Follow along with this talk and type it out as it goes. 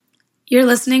You're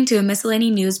listening to a Miscellany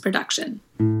News production.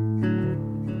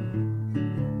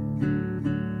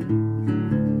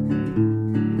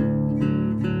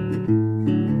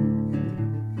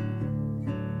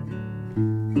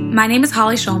 My name is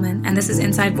Holly Schulman, and this is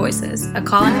Inside Voices, a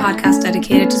call-in podcast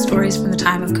dedicated to stories from the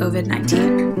time of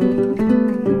COVID-19.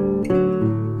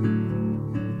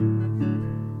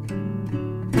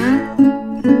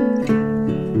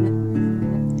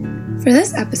 For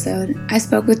this episode, I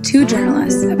spoke with two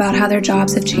journalists about how their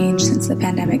jobs have changed since the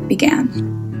pandemic began.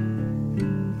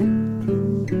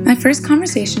 My first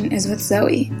conversation is with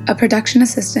Zoe, a production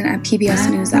assistant at PBS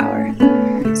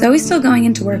NewsHour. Zoe's still going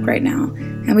into work right now,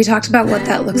 and we talked about what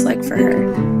that looks like for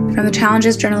her, from the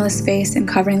challenges journalists face in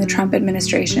covering the Trump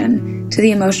administration to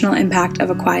the emotional impact of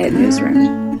a quiet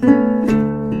newsroom.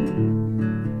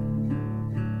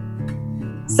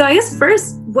 So I guess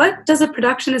first, what does a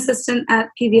production assistant at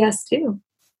PBS do?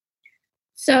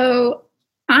 So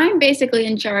I'm basically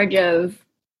in charge of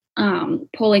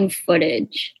pulling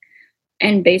footage,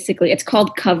 and basically it's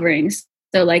called covering.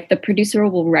 So like the producer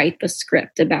will write the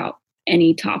script about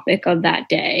any topic of that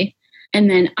day, and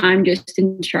then I'm just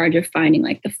in charge of finding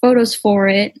like the photos for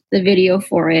it, the video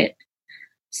for it,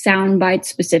 sound bites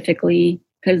specifically,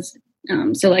 because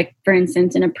so like for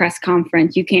instance in a press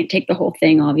conference you can't take the whole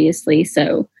thing obviously,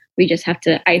 so we just have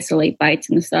to isolate bites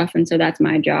and stuff, and so that's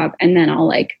my job. And then I'll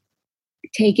like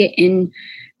take it in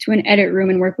to an edit room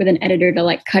and work with an editor to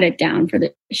like cut it down for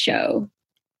the show.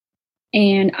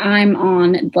 And I'm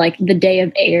on like the day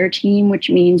of air team, which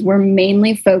means we're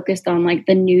mainly focused on like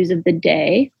the news of the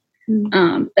day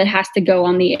that has to go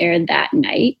on the air that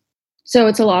night. So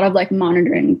it's a lot of like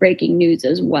monitoring breaking news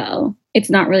as well. It's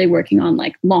not really working on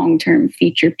like long-term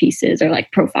feature pieces or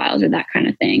like profiles or that kind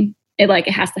of thing. It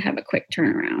has to have a quick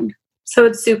turnaround. So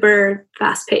it's super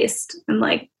fast-paced and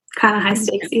like kind of high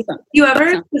stakes. You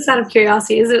ever, just out of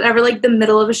curiosity, is it ever like the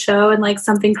middle of a show and like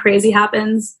something crazy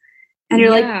happens and you're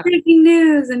like breaking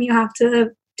news and you have to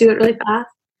do it really fast?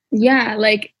 Yeah,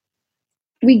 like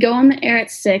we go on the air at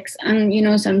 6 and you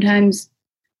know sometimes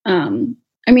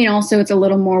also it's a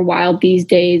little more wild these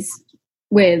days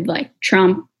with like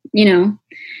Trump, you know.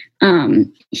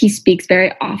 He speaks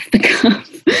very off the cuff.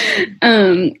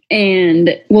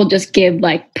 And we'll just give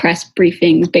like press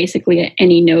briefings basically at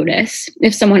any notice.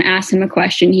 If someone asks him a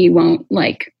question, he won't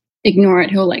like ignore it.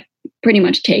 He'll like pretty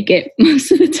much take it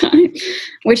most of the time,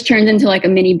 which turns into like a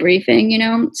mini briefing, you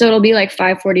know? So it'll be like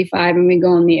 5:45 and we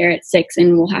go on the air at 6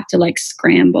 and we'll have to like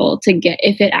scramble to get,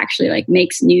 if it actually like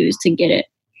makes news, to get it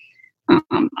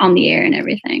on the air and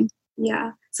everything.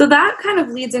 Yeah. So that kind of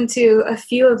leads into a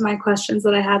few of my questions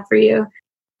that I had for you.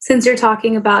 Since you're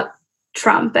talking about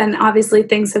Trump, and obviously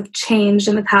things have changed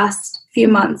in the past few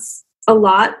months a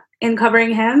lot in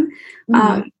covering him,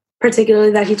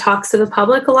 particularly that he talks to the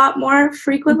public a lot more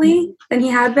frequently than he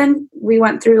had been. We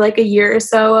went through like a year or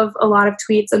so of a lot of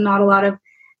tweets and not a lot of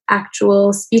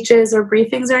actual speeches or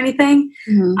briefings or anything.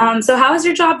 So how has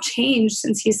your job changed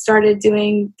since he started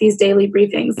doing these daily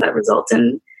briefings that result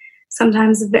in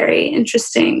sometimes very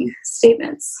interesting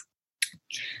statements?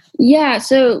 Yeah,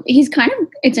 so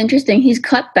it's interesting. He's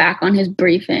cut back on his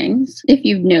briefings. If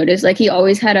you've noticed, like he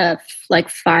always had a like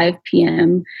 5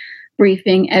 p.m.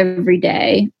 briefing every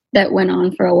day that went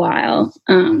on for a while.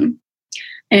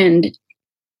 And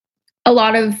a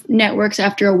lot of networks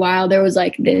after a while, there was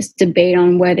like this debate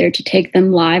on whether to take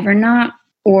them live or not,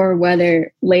 or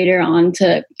whether later on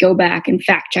to go back and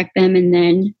fact check them and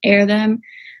then air them.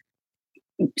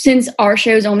 Since our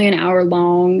show is only an hour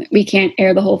long, we can't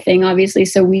air the whole thing, obviously.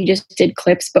 So we just did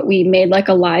clips, but we made like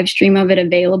a live stream of it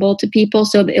available to people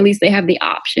so that at least they have the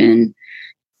option.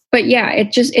 But yeah,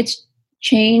 it's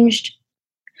changed.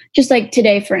 Just like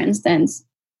today, for instance,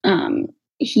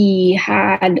 he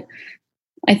had,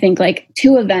 I think, like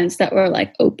 2 events that were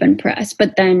like open press,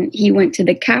 but then he went to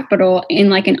the Capitol in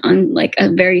like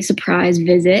a very surprise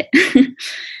visit.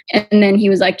 And then he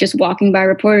was like just walking by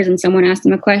reporters and someone asked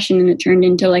him a question and it turned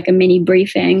into like a mini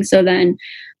briefing. So then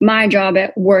my job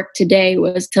at work today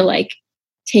was to like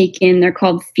take in, they're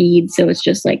called feeds. So it's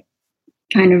just like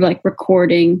kind of like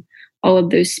recording all of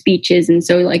those speeches. And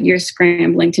so like you're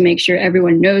scrambling to make sure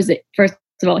everyone knows that first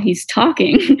of all, he's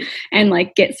talking and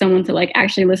like get someone to like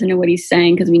actually listen to what he's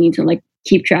saying, because we need to like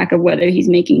keep track of whether he's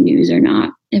making news or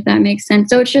not, if that makes sense.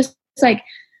 So it's like,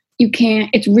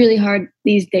 it's really hard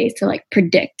these days to like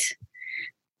predict.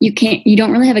 You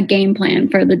don't really have a game plan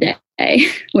for the day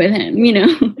with him, you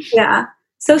know? Yeah.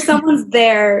 So someone's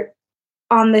there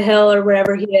on the Hill or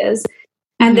wherever he is,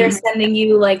 and they're sending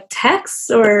you like texts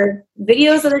or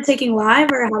videos that are taking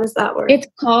live, or how does that work? It's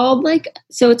called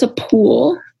it's a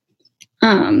pool.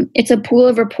 It's a pool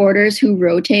of reporters who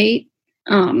rotate.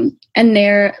 And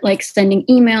they're like sending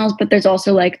emails, but there's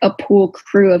also like a pool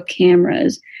crew of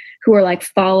cameras who are like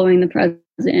following the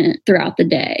president throughout the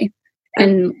day.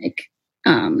 And like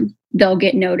they'll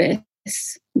get notice,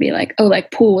 be like, oh,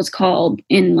 like pool was called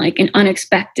in like an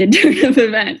unexpected turn of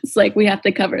events. Like we have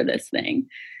to cover this thing.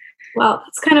 Wow,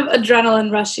 it's kind of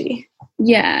adrenaline rushy.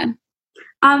 Yeah.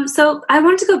 So I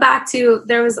wanted to go back to,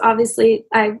 there was obviously,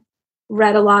 I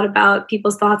read a lot about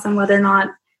people's thoughts on whether or not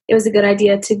it was a good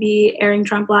idea to be airing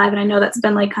Trump live. And I know that's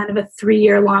been like kind of a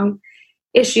 3-year long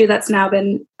issue that's now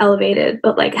been elevated,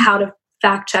 but like how to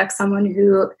fact check someone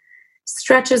who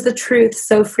stretches the truth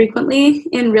so frequently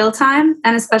in real time,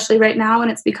 and especially right now when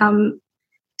it's become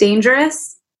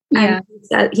dangerous. Yeah.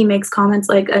 And he makes comments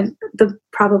like the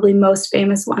probably most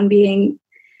famous one being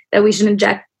that we should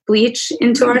inject bleach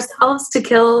into ourselves to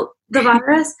kill the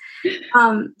virus.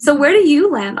 So where do you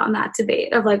land on that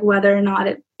debate of like whether or not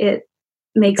it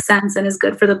makes sense and is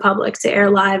good for the public to air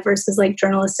live versus like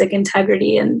journalistic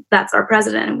integrity, and that's our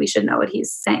president and we should know what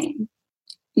he's saying?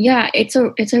 Yeah, it's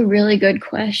a really good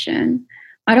question.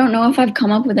 I don't know if I've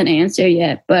come up with an answer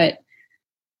yet, but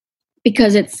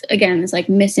because it's like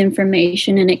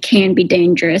misinformation and it can be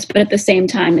dangerous, but at the same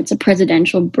time, it's a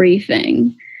presidential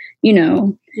briefing, you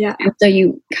know? Yeah. And so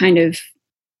you kind of,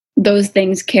 those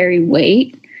things carry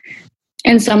weight.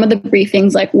 And some of the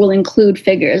briefings like will include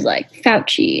figures like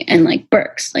Fauci and like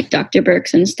Birx, like Dr.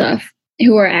 Birx and stuff,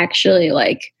 who are actually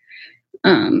like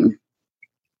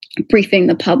briefing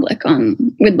the public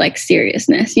with like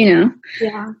seriousness, you know?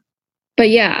 Yeah. But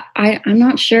yeah, I'm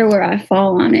not sure where I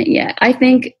fall on it yet. I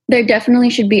think there definitely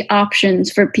should be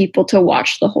options for people to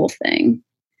watch the whole thing,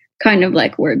 kind of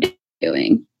like we're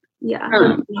doing. Yeah,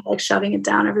 not like shoving it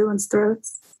down everyone's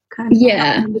throats. Kind of.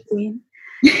 Yeah. In between.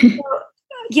 So,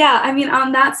 yeah, I mean,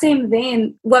 on that same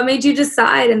vein, what made you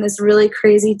decide in this really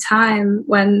crazy time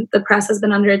when the press has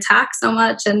been under attack so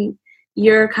much and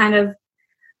your kind of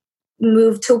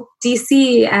move to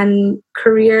DC and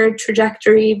career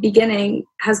trajectory beginning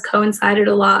has coincided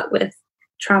a lot with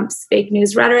Trump's fake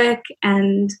news rhetoric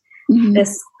and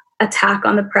this attack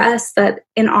on the press that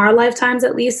in our lifetimes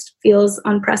at least feels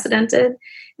unprecedented.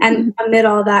 And amid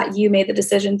all that, you made the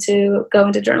decision to go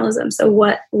into journalism. So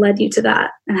what led you to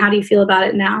that and how do you feel about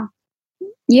it now?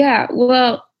 Yeah,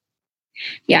 well,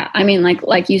 yeah, I mean,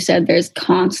 like you said, there's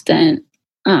constant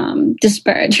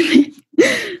disparagement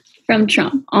from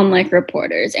Trump on like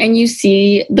reporters, and you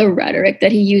see the rhetoric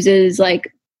that he uses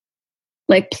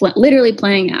literally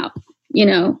playing out, you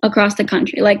know, across the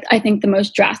country. Like I think the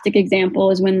most drastic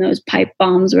example is when those pipe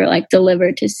bombs were like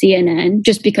delivered to CNN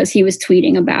just because he was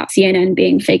tweeting about CNN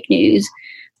being fake news.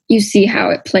 You see how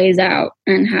it plays out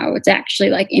and how it's actually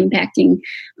like impacting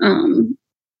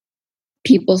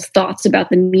people's thoughts about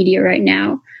the media right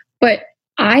now. But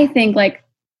I think like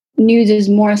news is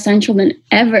more essential than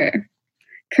ever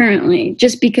currently,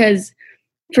 just because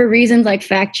for reasons like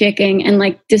fact checking and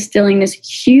like distilling this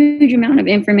huge amount of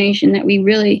information that we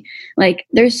really like,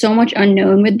 there's so much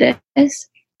unknown with this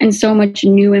and so much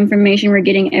new information we're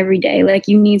getting every day. Like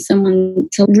you need someone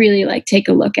to really like take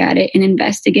a look at it and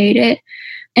investigate it.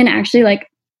 And actually like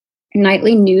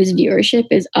nightly news viewership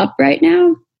is up right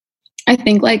now. I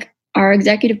think like our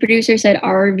executive producer said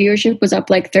our viewership was up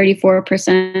like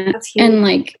 34%. And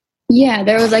like, yeah,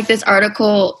 there was like this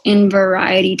article in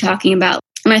Variety talking about,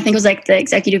 and I think it was like the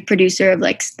executive producer of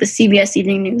like the CBS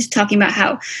Evening News talking about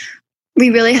how we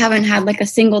really haven't had like a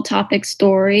single topic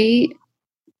story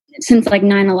since like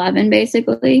 9/11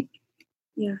 basically.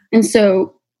 Yeah. And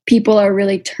so people are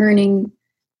really turning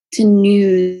to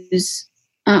news.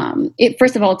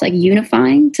 First of all, it's like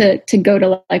unifying to go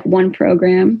to like one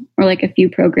program or like a few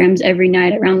programs every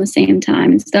night around the same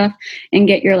time and stuff and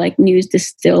get your like news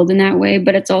distilled in that way.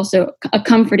 But it's also a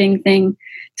comforting thing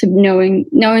to knowing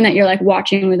that you're like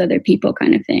watching with other people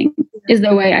kind of thing is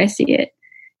the way I see it,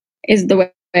 is the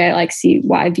way I like see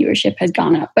why viewership has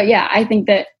gone up. But yeah, I think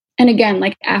that, and again,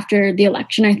 like after the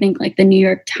election, I think like the New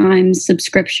York Times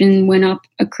subscription went up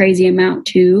a crazy amount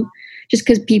too, just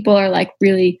because people are like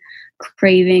really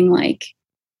craving like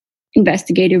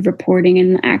investigative reporting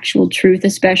and the actual truth,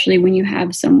 especially when you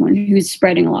have someone who's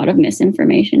spreading a lot of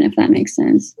misinformation, if that makes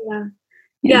sense.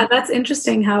 Yeah, that's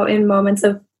interesting how in moments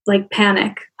of like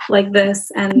panic like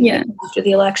this and after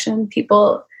the election,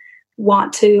 people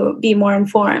want to be more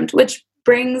informed, which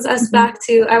brings us back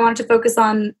to, I want to focus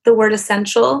on the word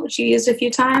essential, which you used a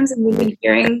few times and we've been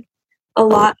hearing a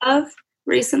lot of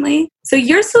recently. So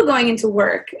you're still going into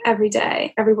work every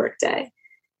day, every work day.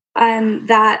 And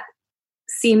that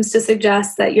seems to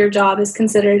suggest that your job is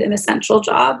considered an essential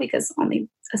job because only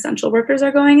essential workers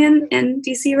are going in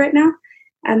DC right now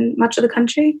and much of the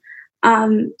country.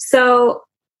 So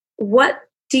what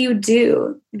do you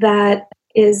do that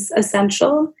is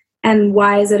essential, and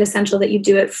why is it essential that you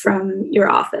do it from your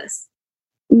office?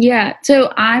 Yeah.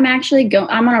 So I'm actually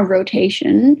I'm on a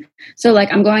rotation. So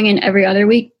like I'm going in every other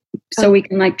week so we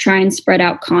can like try and spread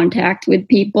out contact with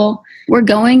people. We're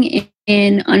going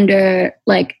in under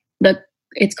like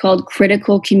it's called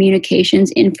critical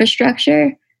communications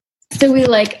infrastructure. So we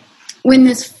like when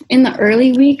this in the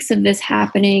early weeks of this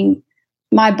happening,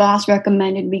 my boss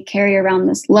recommended we carry around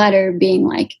this letter being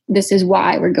like, this is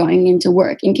why we're going into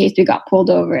work in case we got pulled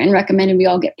over, and recommended we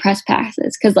all get press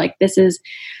passes because like this is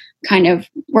kind of,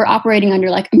 we're operating under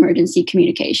like emergency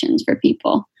communications for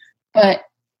people. But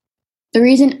the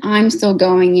reason I'm still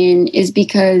going in is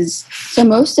because so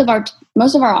most of our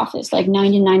office, like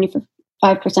 95%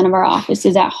 of our office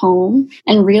is at home,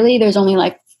 and really there's only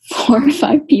like 4 or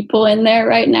 5 people in there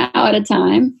right now at a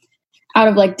time out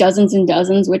of like dozens and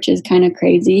dozens, which is kind of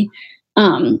crazy.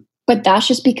 But that's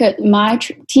just because my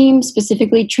team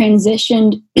specifically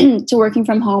transitioned to working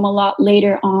from home a lot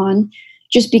later on,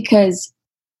 just because,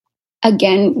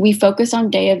 again, we focus on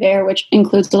day of air, which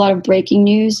includes a lot of breaking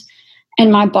news.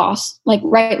 And my boss, like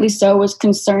rightly so, was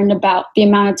concerned about the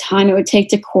amount of time it would take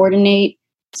to coordinate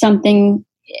something.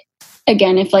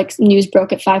 Again, if like news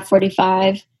broke at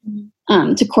 5:45,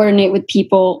 to coordinate with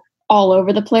people all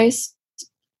over the place,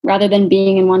 rather than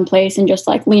being in one place and just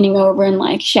like leaning over and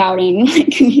like shouting,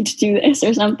 like, you need to do this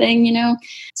or something, you know?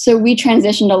 So we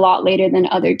transitioned a lot later than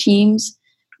other teams,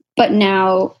 but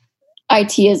now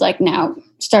IT is like now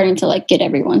starting to like get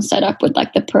everyone set up with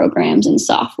like the programs and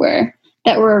software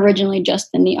that were originally just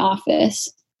in the office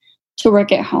to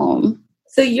work at home.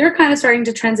 So you're kind of starting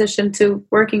to transition to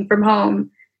working from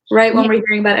home, right? When we're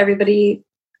hearing about everybody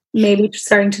maybe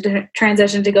starting to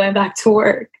transition to going back to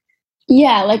work.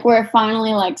 Yeah, like we're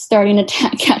finally like starting to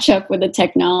catch up with the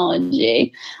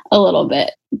technology a little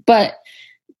bit. But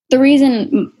the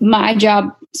reason my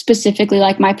job specifically,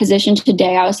 like my position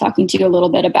today, I was talking to you a little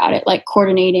bit about it, like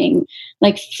coordinating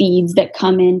like feeds that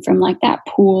come in from like that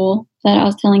pool that I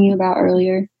was telling you about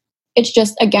earlier. It's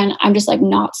just, again, I'm just like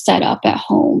not set up at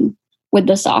home with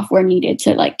the software needed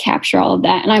to like capture all of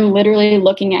that. And I'm literally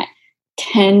looking at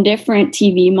 10 different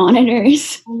TV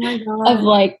monitors of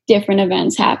like different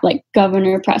events like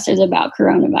governor pressers about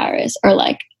coronavirus or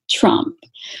like Trump.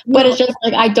 But it's just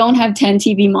like I don't have 10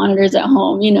 TV monitors at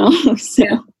home, you know? So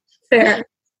yeah, fair.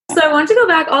 So I want to go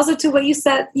back also to what you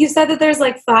said. You said that there's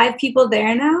like 5 people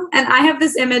there now. And I have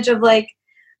this image of like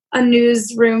a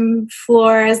newsroom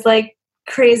floor as like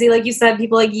crazy, like you said,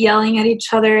 people like yelling at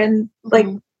each other and like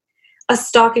a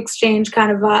stock exchange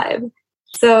kind of vibe.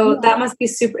 So that must be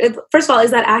super. First of all,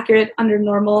 is that accurate under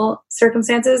normal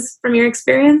circumstances from your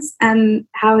experience? And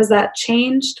how has that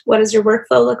changed? What does your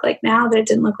workflow look like now that it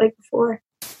didn't look like before?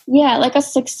 Yeah, like a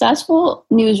successful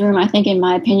newsroom, I think, in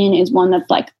my opinion, is one that's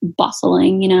like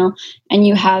bustling, you know, and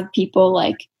you have people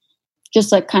like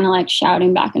just like kind of like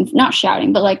shouting back and not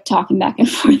shouting, but like talking back and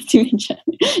forth to each other.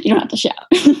 You don't have to shout.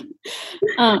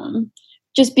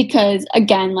 Just because,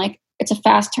 again, like it's a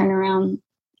fast turnaround.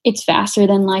 It's faster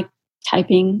than like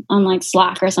typing on like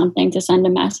Slack or something to send a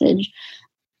message.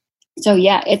 So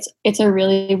yeah, it's a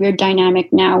really weird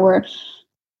dynamic now. We're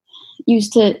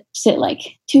used to sit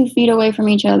like 2 feet away from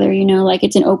each other, you know, like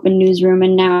it's an open newsroom,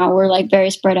 and now we're like very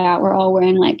spread out. We're all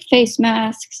wearing like face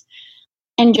masks,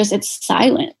 and just it's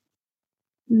silent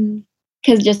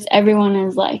because just everyone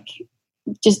is like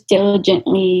just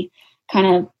diligently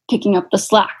kind of picking up the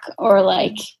slack, or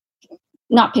like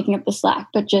not picking up the slack,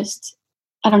 but just,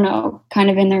 I don't know, kind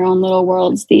of in their own little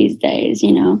worlds these days,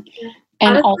 you know? Yeah.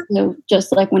 And also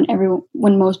just like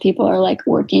when most people are like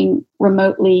working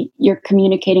remotely, you're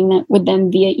communicating with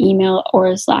them via email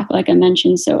or Slack, like I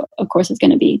mentioned. So of course it's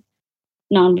going to be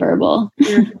nonverbal.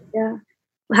 Yeah.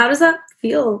 How does that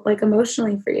feel like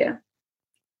emotionally for you?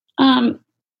 I'm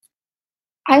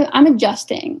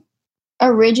adjusting.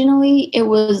 Originally it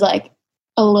was like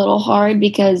a little hard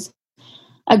because,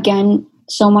 again,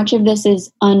 so much of this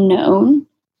is unknown.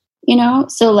 You know,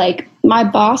 so like my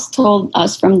boss told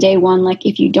us from day one, like,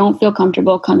 if you don't feel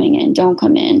comfortable coming in, don't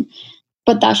come in.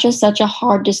 But that's just such a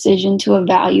hard decision to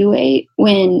evaluate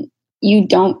when you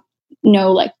don't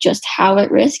know like just how at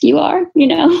risk you are, you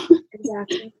know?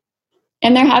 Exactly.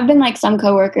 And there have been like some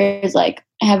coworkers, like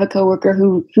I have a coworker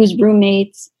whose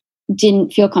roommates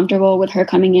didn't feel comfortable with her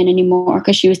coming in anymore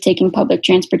because she was taking public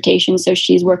transportation, so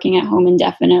she's working at home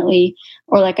indefinitely.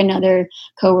 Or like another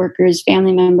coworker's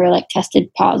family member like tested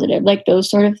positive, like those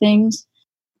sort of things.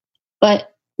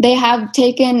 But they have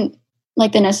taken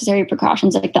like the necessary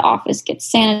precautions, like the office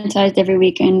gets sanitized every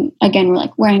week, and again we're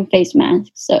like wearing face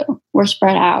masks, so we're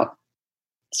spread out.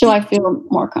 So I feel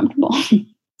more comfortable.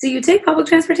 Do you take public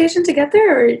transportation to get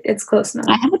there, or it's close enough?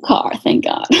 I have a car, thank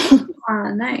God.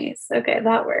 Nice. Okay,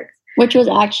 that works. Which was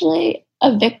actually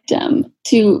a victim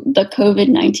to the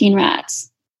COVID-19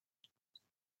 rats.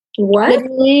 What?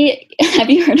 Literally, have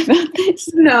you heard about this?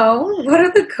 No. What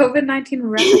are the COVID-19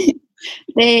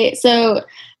 rats? So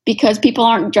because people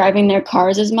aren't driving their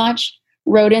cars as much,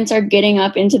 rodents are getting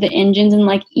up into the engines and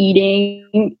like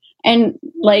eating, and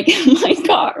like my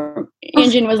car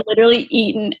engine was literally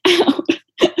eaten out.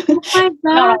 Oh my God.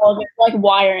 Not all of it, like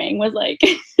wiring was like.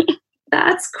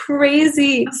 That's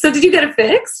crazy. So did you get it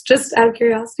fixed? Just out of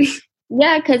curiosity.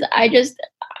 Yeah, because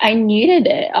I needed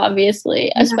it,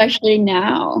 obviously, especially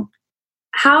now.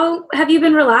 How have you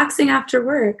been relaxing after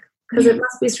work? Because it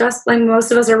must be stressful. Like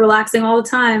most of us are relaxing all the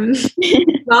time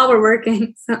while we're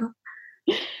working. So,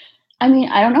 I mean,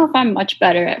 I don't know if I'm much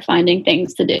better at finding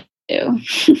things to do.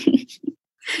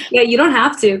 Yeah, you don't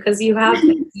have to because you have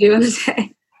things to do in the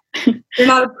day. You're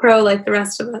not a pro like the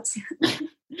rest of us.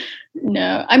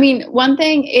 No, I mean, one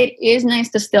thing, it is nice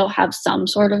to still have some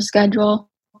sort of schedule.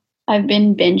 I've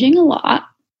been binging a lot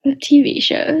of TV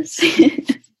shows.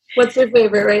 What's your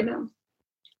favorite right now?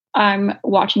 I'm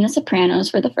watching The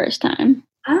Sopranos for the first time.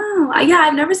 Oh, yeah,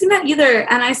 I've never seen that either.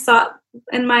 And I saw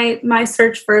in my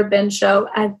search for a binge show,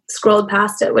 I scrolled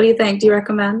past it. What do you think? Do you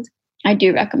recommend? I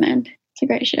do recommend. It's a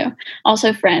great show.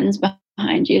 Also, Friends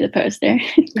behind you, the poster.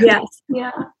 Yes.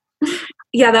 Yeah.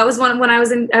 Yeah, that was one when I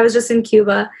was just in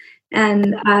Cuba,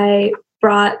 and I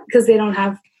brought, because they don't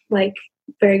have like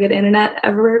very good internet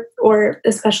ever, or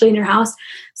especially in your house.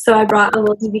 So I brought a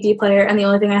little DVD player, and the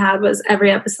only thing I had was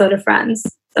every episode of Friends.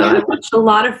 So I watched a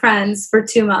lot of Friends for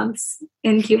 2 months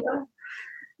in Cuba.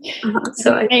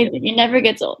 It never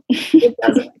gets old. It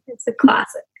doesn't. It's a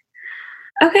classic.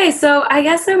 Okay, so I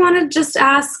guess I want to just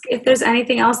ask if there's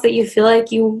anything else that you feel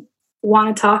like you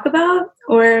want to talk about,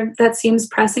 or that seems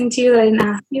pressing to you that I didn't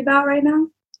ask you about right now.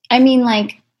 I mean,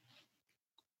 like,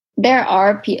 there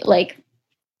are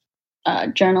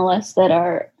journalists that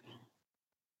are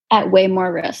at way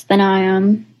more risk than I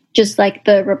am. Just like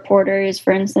the reporters,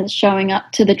 for instance, showing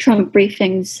up to the Trump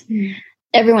briefings,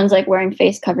 everyone's like wearing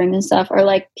face coverings and stuff, or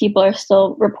like people are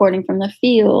still reporting from the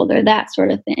field, or that sort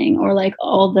of thing, or like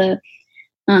all the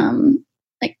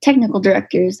like technical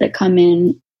directors that come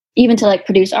in, even to like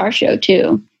produce our show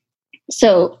too.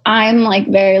 So I'm like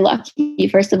very lucky,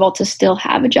 first of all, to still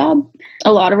have a job.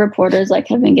 A lot of reporters like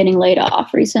have been getting laid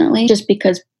off recently just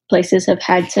because places have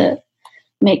had to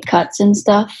make cuts and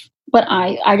stuff. But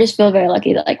I just feel very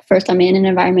lucky that like first I'm in an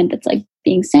environment that's like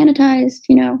being sanitized,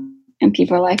 you know, and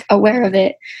people are like aware of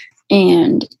it.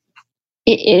 And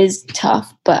it is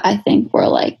tough, but I think we're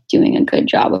like doing a good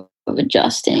job of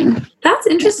adjusting. That's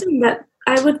interesting. That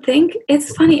I would think,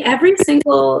 it's funny, every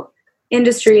single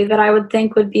industry that I would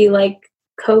think would be like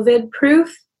COVID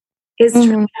proof is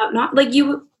turning out not like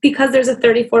you, because there's a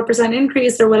 34%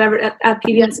 increase or whatever at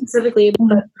PBS specifically,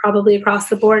 but probably across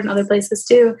the board and other places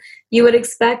too. You would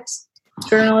expect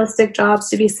journalistic jobs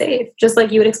to be safe, just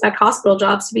like you would expect hospital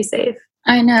jobs to be safe.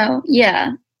 I know.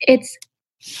 Yeah. It's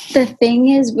the thing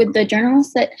is with the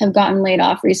journalists that have gotten laid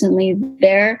off recently,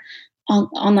 they're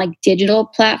on like digital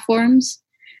platforms,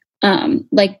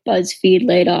 like BuzzFeed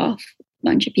laid off a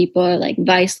bunch of people, or like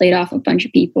Vice laid off a bunch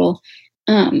of people.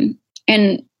 And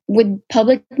with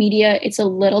public media, it's a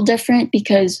little different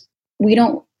because we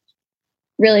don't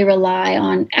really rely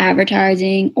on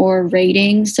advertising or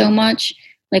ratings so much.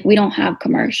 Like we don't have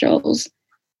commercials.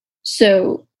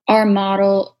 So our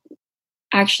model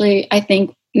actually, I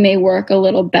think, may work a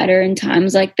little better in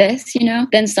times like this, you know,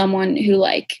 than someone who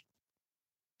like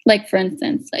for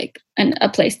instance, like a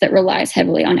place that relies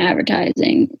heavily on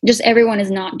advertising. Just everyone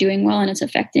is not doing well, and it's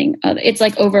affecting it's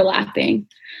like overlapping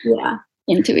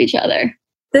into each other.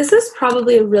 This is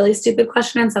probably a really stupid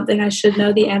question and something I should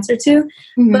know the answer to,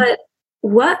 but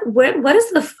what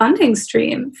is the funding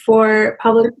stream for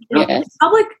public?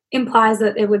 Public implies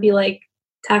that it would be like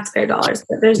taxpayer dollars,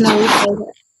 but there's no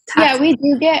we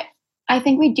do get, I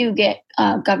think we do get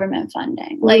government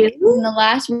funding. Like in the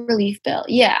last relief bill,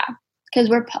 because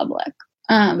we're public.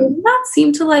 Doesn't that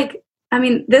seem to like, I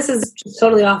mean, this is just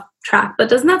totally off track, but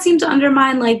doesn't that seem to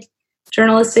undermine like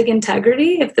journalistic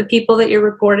integrity if the people that you're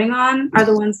reporting on are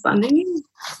the ones funding you?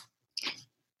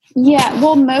 Yeah,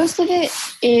 well, most of it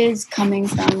is coming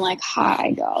from like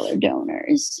high dollar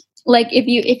donors. Like if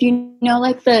you know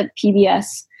like the PBS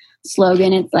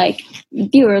slogan, it's like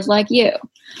viewers like you,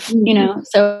 you know.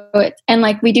 So and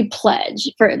like we do pledge,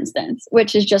 for instance,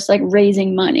 which is just like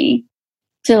raising money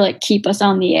to like keep us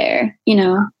on the air, you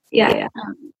know.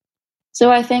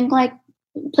 So I think like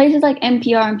places like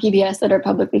NPR and PBS that are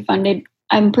publicly funded,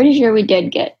 I'm pretty sure we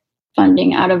did get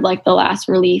funding out of like the last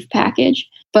relief package.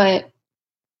 but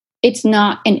it's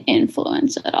not an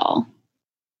influence at all.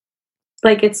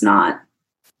 Like, it's not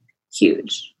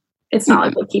huge. It's not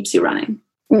like what keeps you running.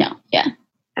 No, yeah.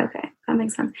 Okay, that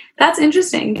makes sense. That's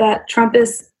interesting that Trump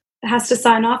has to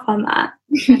sign off on that.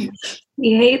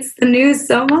 He hates the news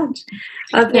so much.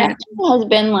 Okay. Yeah, it has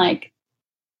been like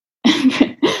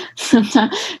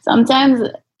sometimes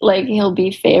like he'll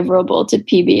be favorable to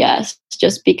PBS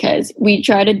just because we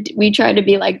try to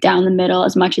be like down the middle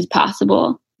as much as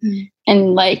possible.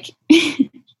 And like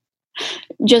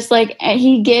just like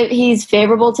he's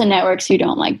favorable to networks who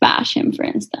don't like bash him, for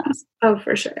instance. Oh,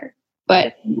 for sure.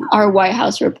 But our White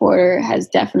House reporter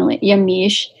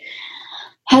Yamiche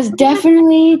has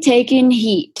definitely taken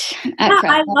heat.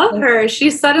 I love her. She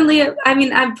suddenly,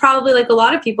 I'm probably like a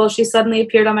lot of people, she suddenly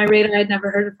appeared on my radar. I'd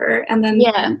never heard of her. And then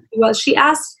she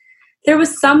asked, there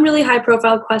was some really high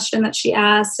profile question that she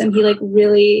asked, and he like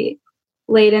really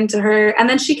laid into her. And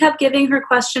then she kept giving her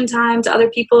question time to other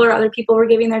people, or other people were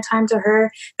giving their time to her.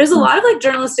 There's a lot of like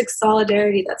journalistic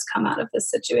solidarity that's come out of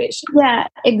this situation. Yeah,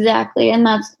 exactly. And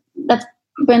that's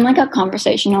been like a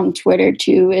conversation on Twitter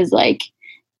too, is like,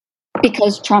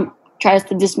 because Trump tries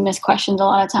to dismiss questions a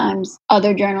lot of times,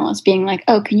 other journalists being like,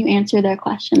 oh, can you answer their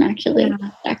question actually?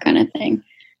 That kind of thing.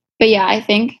 But yeah, I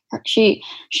think she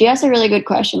asked a really good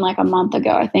question like a month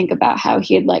ago, I think, about how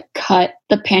he had like cut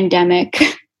the pandemic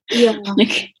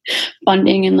like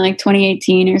funding in like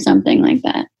 2018 or something like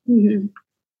that. Mm-hmm.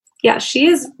 Yeah, she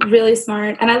is really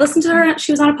smart. And I listened to her.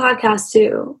 She was on a podcast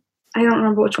too. I don't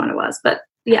remember which one it was, but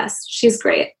yes, she's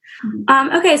great.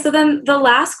 Mm-hmm. Okay, so then the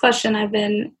last question I've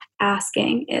been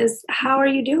asking is, how are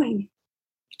you doing?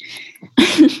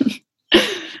 Good.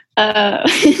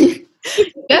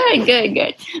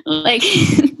 Like,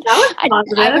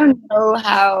 I don't know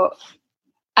how.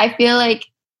 I feel like,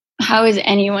 how is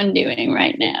anyone doing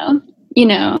right now? You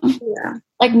know,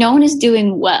 like no one is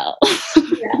doing well.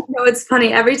 No, it's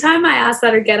funny. Every time I ask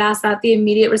that or get asked that, the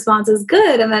immediate response is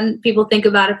good, and then people think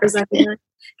about it for a second. Like,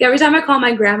 every time I call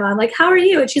my grandma, I'm like, "How are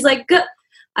you?" And she's like, "Good."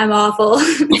 I'm awful.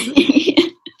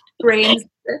 Brains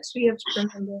that we have to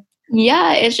remember.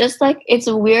 Yeah, it's just like it's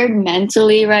weird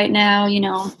mentally right now. You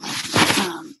know,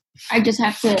 I just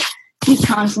have to keep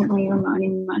constantly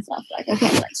reminding myself, like,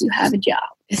 okay, you have a job.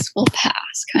 This will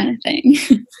pass, kind of thing.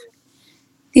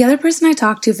 The other person I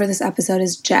talked to for this episode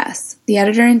is Jess, the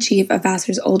editor-in-chief of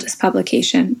Vassar's oldest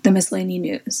publication, The Miscellany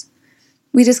News.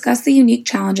 We discussed the unique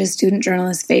challenges student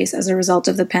journalists face as a result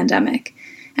of the pandemic,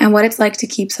 and what it's like to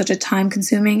keep such a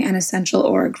time-consuming and essential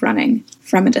org running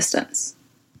from a distance.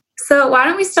 So why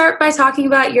don't we start by talking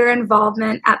about your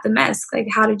involvement at the Misc? Like,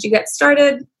 how did you get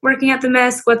started working at the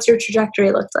Misc? What's your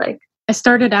trajectory looked like? I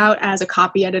started out as a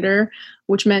copy editor,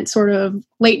 which meant sort of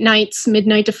late nights,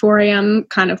 midnight to 4 a.m.,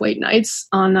 kind of late nights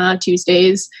on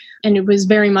Tuesdays. And it was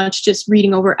very much just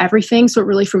reading over everything. So it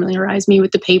really familiarized me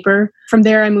with the paper. From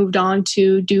there, I moved on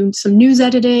to do some news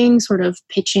editing, sort of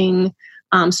pitching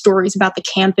stories about the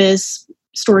campus,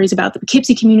 stories about the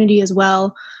Poughkeepsie community as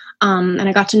well. And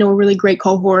I got to know a really great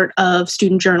cohort of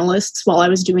student journalists while I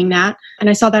was doing that. And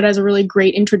I saw that as a really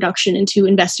great introduction into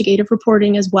investigative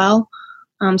reporting as well.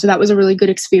 So that was a really good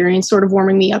experience, sort of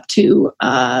warming me up to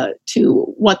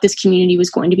what this community was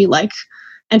going to be like.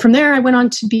 And from there, I went on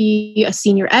to be a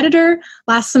senior editor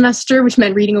last semester, which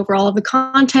meant reading over all of the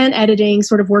content, editing,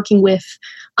 sort of working with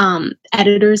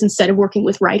editors instead of working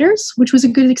with writers, which was a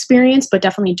good experience, but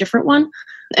definitely a different one.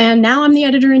 And now I'm the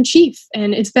editor-in-chief,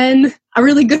 and it's been a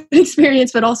really good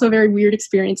experience, but also a very weird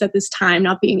experience at this time,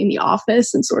 not being in the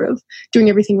office and sort of doing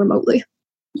everything remotely.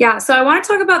 Yeah, so I want to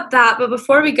talk about that, but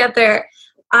before we get there,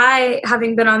 I,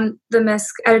 having been on the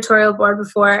Misc editorial board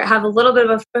before, have a little bit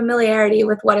of a familiarity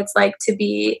with what it's like to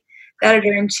be the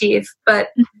editor-in-chief,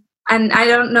 and I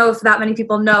don't know if that many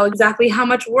people know exactly how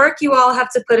much work you all have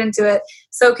to put into it.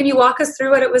 So can you walk us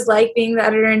through what it was like being the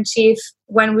editor-in-chief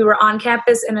when we were on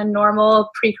campus in a normal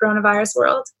pre-coronavirus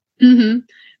world? Mm-hmm.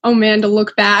 Oh man, to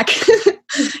look back.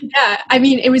 Yeah, I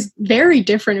mean, it was very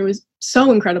different. It was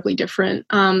so incredibly different.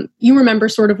 You remember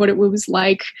sort of what it was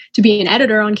like to be an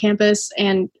editor on campus,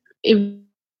 and it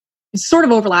sort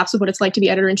of overlaps with what it's like to be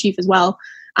editor-in-chief as well.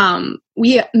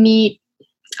 We meet,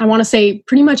 I want to say,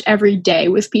 pretty much every day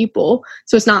with people.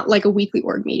 So it's not like a weekly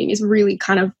org meeting. It's really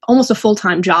kind of almost a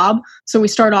full-time job. So we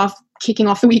start off kicking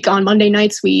off the week on Monday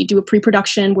nights. We do a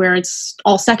pre-production where it's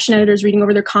all section editors reading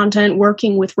over their content,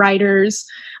 working with writers,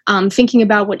 thinking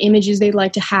about what images they'd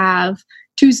like to have.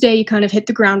 Tuesday, you kind of hit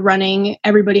the ground running.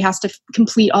 Everybody has to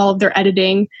complete all of their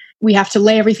editing. We have to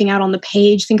lay everything out on the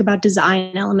page, think about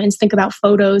design elements, think about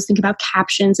photos, think about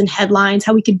captions and headlines,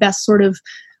 how we could best sort of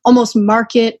almost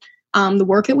market the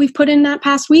work that we've put in that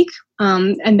past week.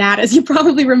 And that, as you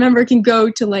probably remember, can go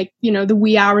to like, the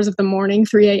wee hours of the morning,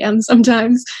 3 a.m.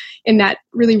 sometimes, in that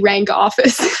really rank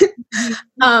office.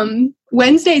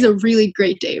 Wednesday is a really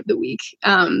great day of the week.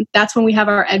 That's when we have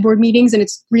our ed board meetings, and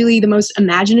it's really the most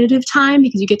imaginative time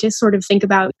because you get to sort of think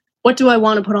about, what do I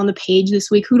want to put on the page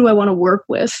this week? Who do I want to work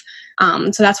with?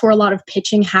 So that's where a lot of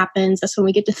pitching happens. That's when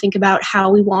we get to think about how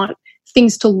we want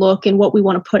things to look and what we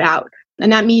want to put out.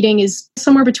 And that meeting is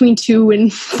somewhere between 2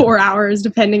 and 4 hours,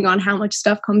 depending on how much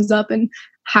stuff comes up and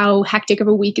how hectic of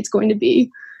a week it's going to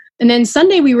be. And then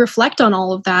Sunday, we reflect on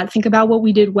all of that, think about what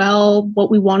we did well,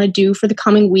 what we want to do for the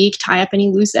coming week, tie up any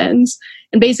loose ends.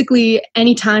 And basically,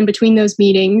 any time between those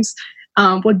meetings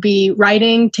would be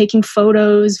writing, taking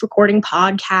photos, recording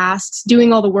podcasts,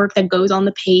 doing all the work that goes on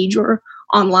the page or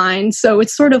online. So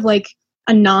it's sort of like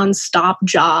a nonstop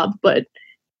job, but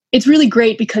it's really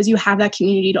great because you have that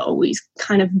community to always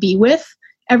kind of be with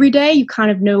every day. You kind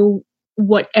of know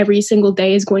what every single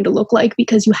day is going to look like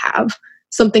because you have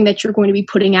something that you're going to be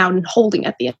putting out and holding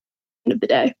at the end of the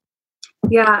day.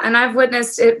 Yeah, and I've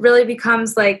witnessed it really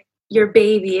becomes like your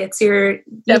baby. It's you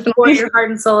pour your heart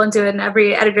and soul into it, and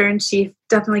every editor-in-chief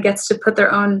definitely gets to put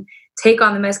their own take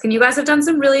on the MISC. And you guys have done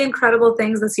some really incredible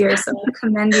things this year, so I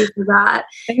commend you for that.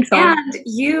 Thanks. And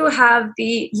you have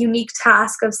the unique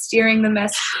task of steering the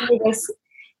MISC through this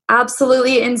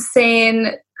absolutely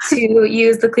insane, to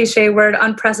use the cliche word,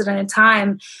 unprecedented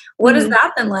time. What has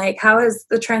that been like? How has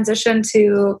the transition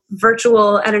to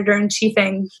virtual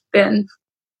editor-in-chiefing been?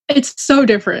 It's so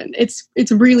different.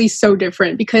 It's really so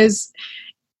different because,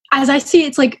 as I see,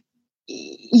 it's like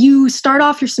you start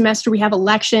off your semester, we have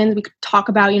elections, we could talk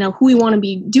about, who we want to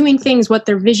be doing things, what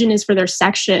their vision is for their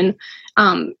section.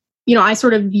 I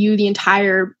sort of view the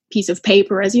entire piece of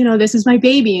paper as, this is my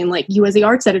baby. And like you as the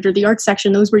arts editor, the arts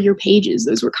section, those were your pages.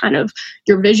 Those were kind of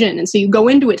your vision. And so you go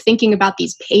into it thinking about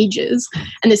these pages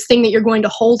and this thing that you're going to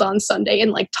hold on Sunday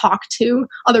and like talk to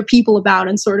other people about,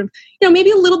 and sort of,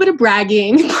 maybe a little bit of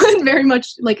bragging, but very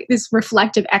much like this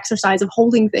reflective exercise of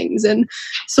holding things. And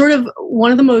sort of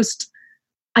one of the most,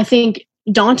 I think,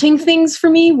 daunting things for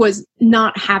me was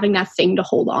not having that thing to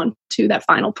hold on to, that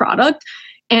final product.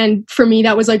 And for me,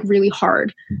 that was like really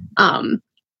hard.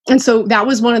 And so that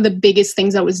was one of the biggest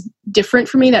things that was different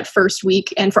for me that first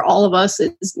week. And for all of us,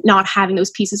 is not having those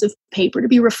pieces of paper to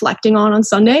be reflecting on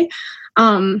Sunday.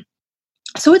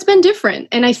 So it's been different.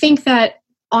 And I think that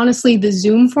honestly, the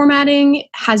Zoom formatting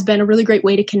has been a really great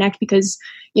way to connect because,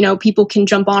 people can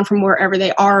jump on from wherever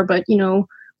they are. But,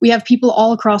 we have people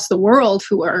all across the world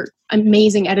who are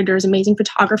amazing editors, amazing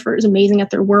photographers, amazing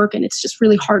at their work. And it's just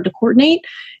really hard to coordinate.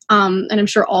 And I'm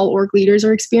sure all org leaders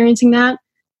are experiencing that.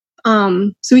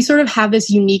 So we sort of have this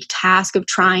unique task of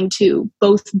trying to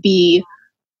both be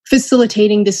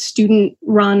facilitating this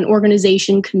student-run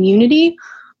organization community,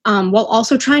 while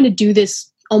also trying to do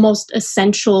this almost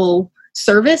essential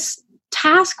service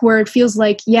task where it feels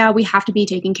like, yeah, we have to be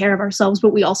taking care of ourselves,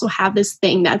 but we also have this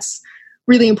thing that's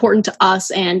really important to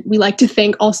us, and we like to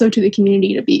think also to the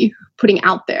community to be putting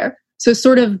out there. So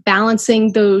sort of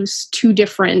balancing those two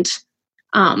different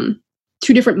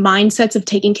mindsets of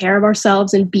taking care of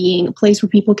ourselves and being a place where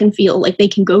people can feel like they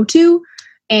can go to,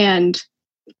 and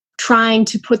trying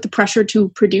to put the pressure to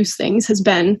produce things has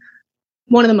been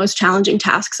one of the most challenging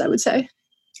tasks, I would say.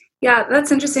 Yeah,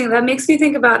 that's interesting. That makes me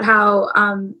think about how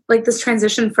like this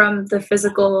transition from the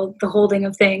physical, the holding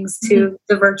of things, to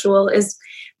the virtual is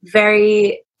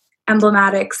very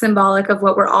emblematic, symbolic of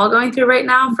what we're all going through right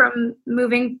now, from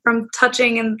moving from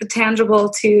touching and the tangible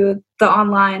to the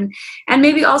online, and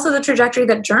maybe also the trajectory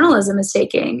that journalism is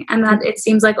taking. And that it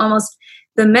seems like almost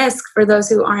the MISC, for those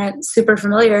who aren't super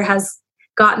familiar, has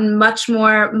gotten much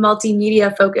more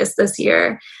multimedia focused this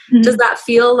year. Does that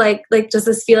feel like does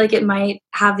this feel like it might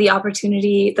have the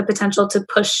opportunity, the potential to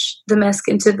push the MISC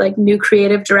into like new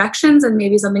creative directions, and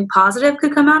maybe something positive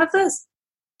could come out of this?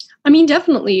 I mean,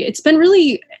 definitely. It's been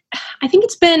really, I think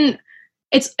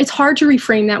it's hard to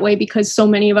reframe that way because so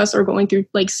many of us are going through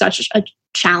like such a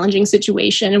challenging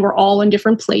situation, and we're all in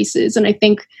different places. And I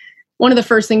think one of the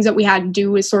first things that we had to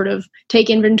do was sort of take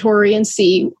inventory and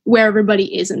see where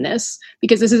everybody is in this,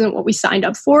 because this isn't what we signed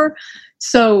up for.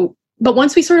 So, but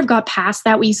once we sort of got past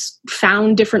that, we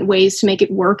found different ways to make it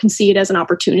work and see it as an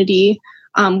opportunity.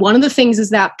 One of the things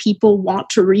is that people want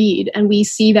to read, and we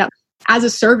see that as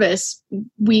a service,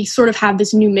 we sort of have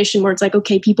this new mission where it's like,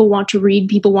 okay, people want to read,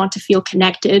 people want to feel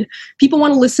connected, people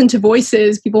want to listen to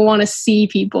voices, people want to see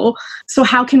people. So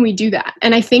how can we do that?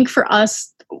 And I think for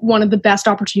us, one of the best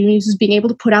opportunities is being able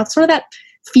to put out sort of that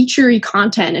feature-y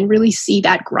content and really see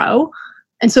that grow.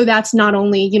 And so that's not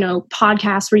only,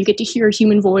 podcasts where you get to hear a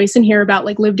human voice and hear about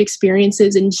like lived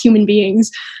experiences and human beings,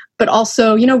 but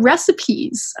also,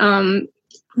 recipes,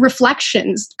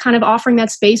 reflections, kind of offering that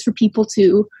space for people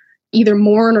to either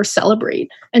mourn or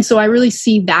celebrate. And so I really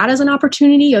see that as an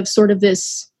opportunity of sort of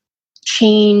this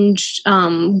changed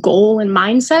goal and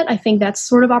mindset. I think that's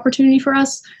sort of opportunity for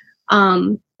us.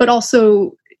 But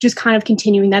also just kind of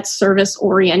continuing that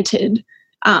service-oriented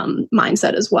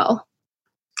mindset as well.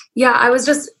 Yeah, I was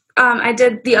just, I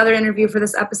did the other interview for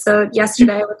this episode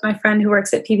yesterday with my friend who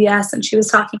works at PBS, and she was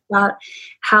talking about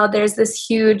how there's this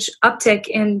huge uptick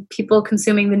in people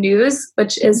consuming the news,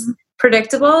 which is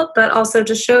predictable, but also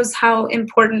just shows how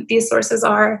important these sources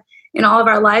are in all of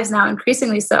our lives now,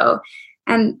 increasingly so.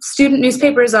 And student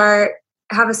newspapers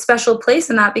have a special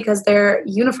place in that because they're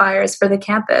unifiers for the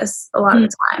campus a lot of the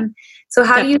time. So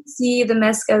how do you see the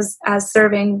MISC as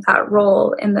serving that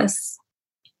role in this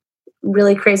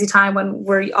really crazy time when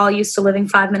we're all used to living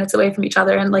 5 minutes away from each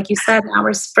other? And like you said, now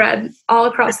we're spread all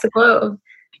across the globe.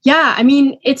 Yeah, I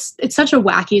mean, it's such a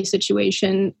wacky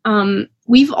situation.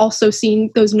 We've also seen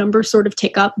those numbers sort of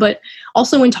tick up, but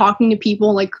also when talking to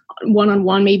people like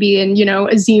one-on-one, maybe in,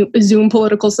 a Zoom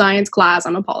political science class,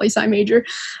 I'm a poli-sci major,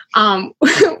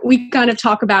 we kind of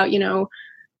talk about,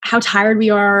 how tired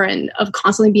we are and of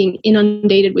constantly being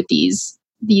inundated with these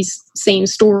same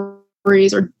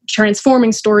stories or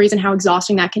transforming stories and how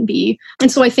exhausting that can be.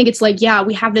 And so I think it's like, yeah,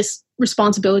 we have this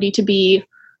responsibility to be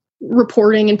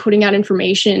reporting and putting out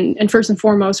information. And first and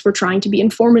foremost, we're trying to be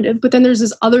informative. But then there's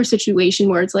this other situation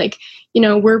where it's like,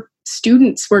 we're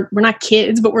students, we're not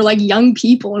kids, but we're like young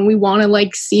people, and we want to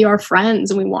like see our friends,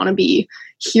 and we want to be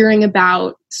hearing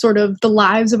about sort of the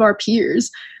lives of our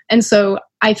peers. And so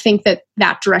I think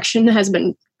that direction has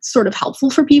been sort of helpful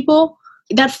for people.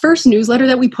 That first newsletter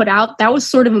that we put out, that was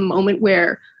sort of a moment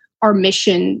where our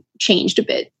mission changed a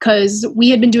bit, because we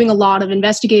had been doing a lot of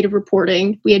investigative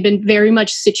reporting. We had been very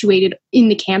much situated in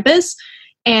the campus.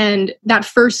 And that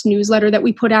first newsletter that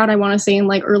we put out, I want to say in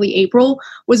like early April,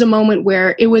 was a moment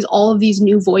where it was all of these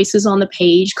new voices on the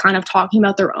page kind of talking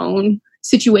about their own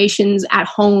situations at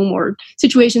home or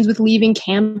situations with leaving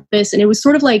campus. And it was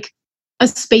sort of like a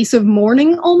space of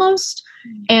mourning almost.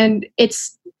 And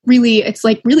it's really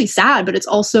sad, but it's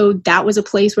also, that was a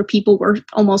place where people were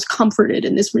almost comforted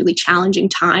in this really challenging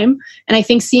time. And I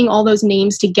think seeing all those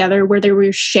names together where they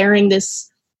were sharing this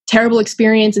terrible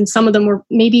experience, and some of them were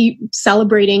maybe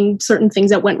celebrating certain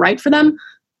things that went right for them,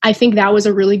 I think that was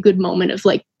a really good moment of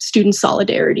like student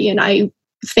solidarity. And I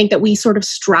think that we sort of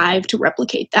strive to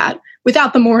replicate that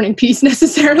without the mourning piece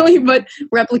necessarily, but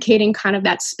replicating kind of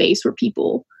that space where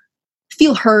people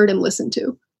feel heard and listened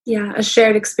to. Yeah, a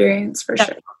shared experience for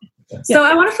sure. So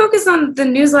I want to focus on the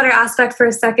newsletter aspect for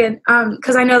a second,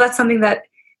 because I know that's something that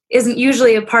isn't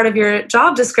usually a part of your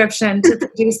job description to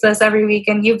produce this every week,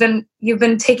 and you've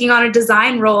been taking on a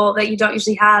design role that you don't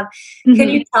usually have. Mm-hmm. Can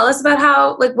you tell us about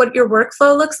how, like, what your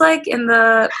workflow looks like in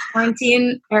the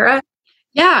quarantine era?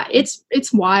 Yeah,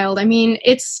 it's wild. I mean,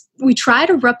 we try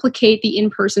to replicate the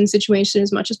in-person situation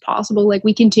as much as possible. Like,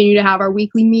 we continue to have our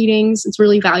weekly meetings. It's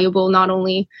really valuable, not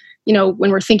only,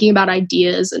 when we're thinking about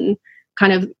ideas and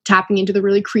kind of tapping into the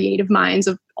really creative minds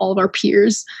of all of our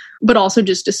peers, but also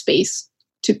just a space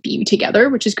to be together,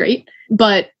 which is great.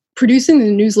 But producing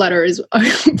the newsletter is a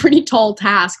pretty tall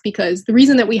task, because the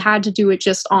reason that we had to do it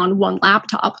just on one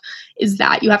laptop is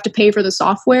that you have to pay for the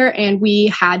software, and we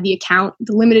had the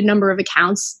limited number of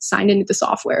accounts signed into the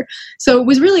software. So it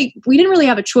was we didn't really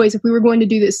have a choice. If we were going to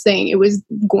do this thing, it was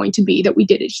going to be that we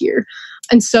did it here.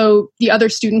 And so the other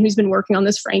student who's been working on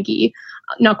this, Frankie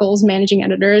Knuckles, managing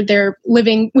editor, they're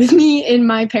living with me in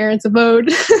my parents'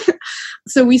 abode.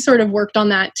 So we sort of worked on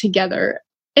that together.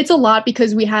 It's a lot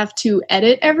because we have to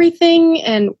edit everything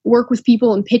and work with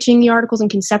people and pitching the articles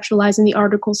and conceptualizing the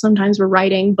articles. Sometimes we're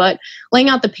writing, but laying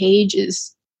out the page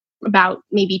is about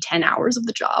maybe 10 hours of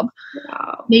the job.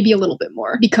 Wow. Maybe a little bit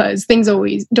more, because things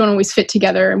don't always fit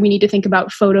together, and we need to think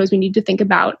about photos. We need to think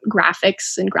about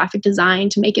graphics and graphic design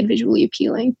to make it visually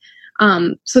appealing.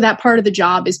 So that part of the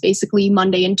job is basically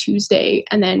Monday and Tuesday,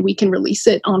 and then we can release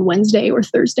it on Wednesday or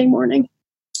Thursday morning.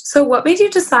 So what made you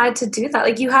decide to do that?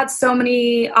 Like, you had so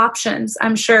many options,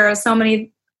 I'm sure, so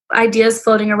many ideas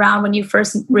floating around when you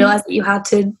first realized that you had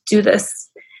to do this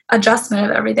adjustment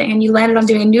of everything, and you landed on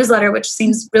doing a newsletter, which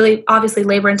seems really obviously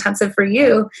labor intensive for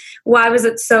you. Why was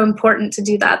it so important to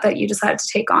do that you decided to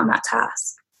take on that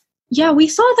task? Yeah, we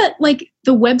saw that like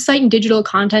the website and digital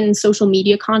content and social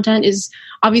media content is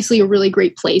obviously a really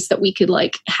great place that we could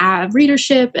like have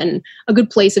readership and a good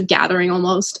place of gathering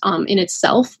almost in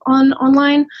itself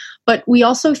online. But we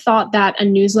also thought that a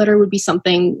newsletter would be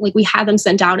something like, we had them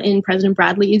sent out in President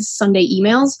Bradley's Sunday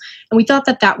emails. And we thought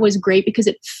that was great because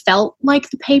it felt like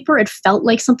the paper. It felt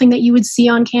like something that you would see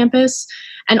on campus.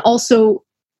 And also,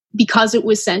 because it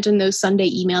was sent in those Sunday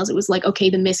emails, it was like, okay,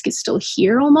 the MISC is still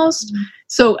here almost. Mm-hmm.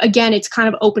 So again, it's kind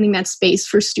of opening that space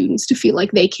for students to feel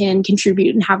like they can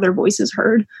contribute and have their voices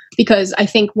heard. Because I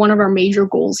think one of our major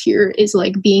goals here is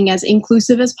like being as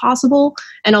inclusive as possible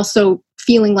and also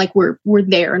feeling like we're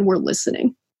there and we're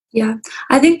listening. Yeah,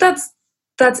 I think that's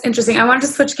interesting. I wanted to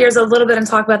switch gears a little bit and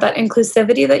talk about that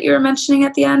inclusivity that you were mentioning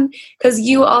at the end, because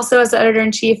you also, as the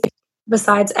editor-in-chief,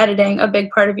 besides editing, a big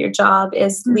part of your job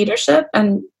is leadership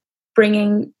and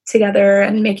bringing together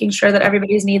and making sure that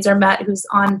everybody's needs are met who's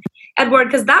on EdBoard,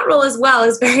 because that role as well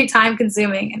is very time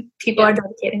consuming and people are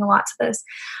dedicating a lot to this.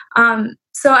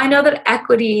 So I know that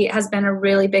equity has been a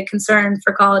really big concern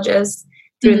for colleges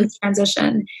through this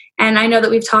transition. And I know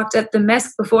that we've talked at the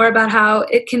MISC before about how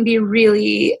it can be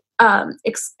really an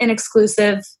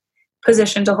exclusive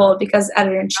position to hold because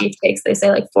editor-in-chief takes, they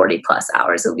say, like 40 plus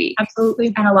hours a week.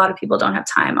 Absolutely. And a lot of people don't have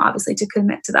time, obviously, to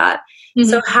commit to that.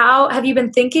 So how have you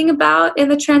been thinking about in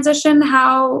the transition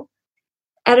how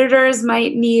editors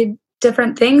might need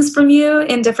different things from you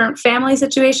in different family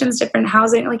situations, different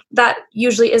housing? Like that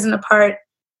usually isn't a part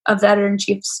of the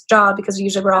editor-in-chief's job because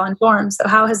usually we're all in dorms. So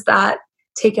how has that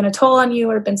taken a toll on you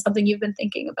or been something you've been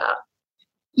thinking about?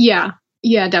 Yeah,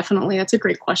 definitely. That's a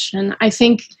great question. I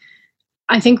think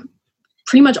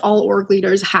pretty much all org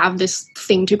leaders have this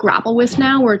thing to grapple with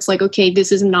now where it's like, okay,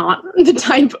 this is not the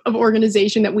type of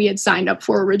organization that we had signed up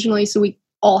for originally. So we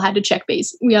all had to check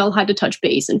base. We all had to touch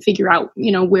base and figure out,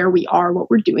 where we are, what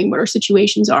we're doing, what our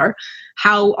situations are,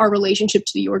 how our relationship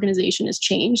to the organization has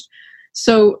changed.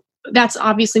 So that's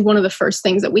obviously one of the first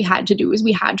things that we had to do is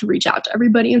we had to reach out to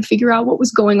everybody and figure out what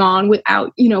was going on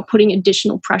without, putting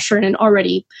additional pressure in an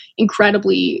already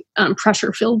incredibly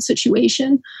pressure-filled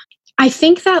situation. I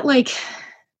think that like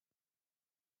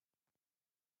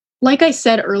I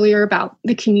said earlier about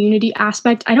the community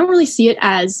aspect, I don't really see it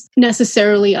as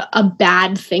necessarily a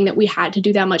bad thing that we had to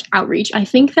do that much outreach. I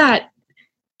think that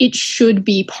it should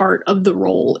be part of the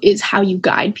role is how you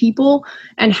guide people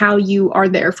and how you are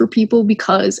there for people,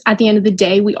 because at the end of the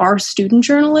day, we are student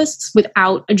journalists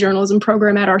without a journalism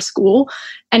program at our school.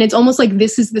 And it's almost like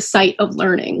this is the site of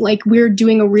learning. Like we're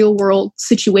doing a real world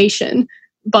situation,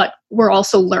 but we're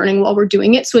also learning while we're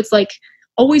doing it. So it's like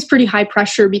always pretty high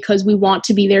pressure because we want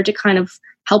to be there to kind of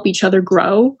help each other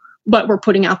grow, but we're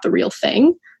putting out the real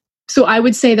thing. So I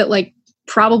would say that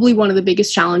probably one of the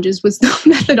biggest challenges was the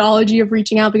methodology of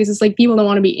reaching out, because it's like people don't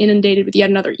want to be inundated with yet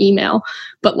another email,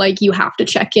 but you have to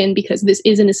check in because this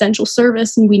is an essential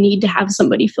service and we need to have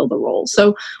somebody fill the role.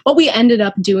 So what we ended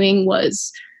up doing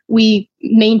was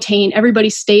everybody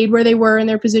stayed where they were in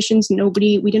their positions.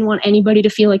 We didn't want anybody to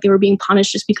feel like they were being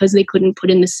punished just because they couldn't put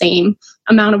in the same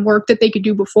amount of work that they could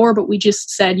do before. But we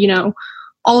just said,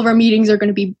 all of our meetings are going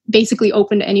to be basically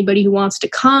open to anybody who wants to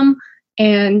come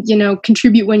and,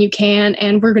 contribute when you can.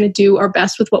 And we're going to do our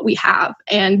best with what we have.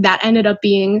 And that ended up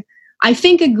being, I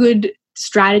think, a good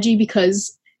strategy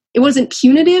because it wasn't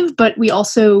punitive, but we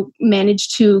also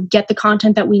managed to get the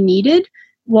content that we needed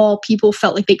while people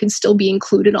felt like they could still be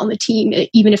included on the team,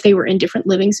 even if they were in different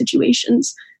living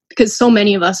situations. Because so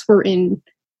many of us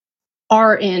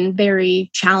are in very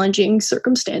challenging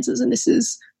circumstances. And this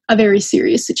is a very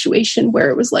serious situation where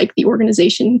it was like the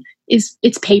organization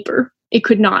it's paper. It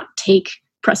could not take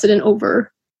precedent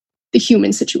over the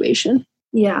human situation.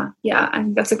 Yeah. I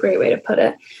think that's a great way to put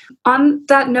it. On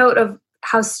that note of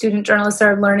how student journalists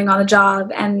are learning on the job,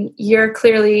 and you're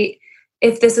clearly,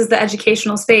 if this is the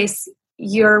educational space,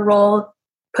 your role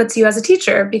puts you as a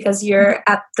teacher because you're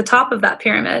at the top of that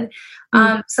pyramid.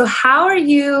 So how are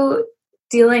you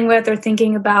dealing with or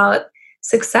thinking about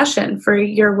succession for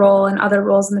your role and other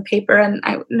roles in the paper? And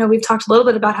I know we've talked a little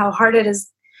bit about how hard it is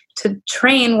to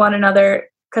train one another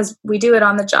because we do it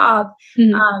on the job.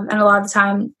 And a lot of the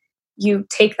time you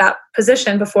take that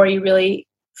position before you really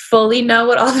fully know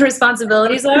what all the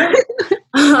responsibilities are.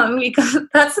 Because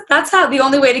that's how the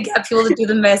only way to get people to do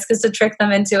the MISC is to trick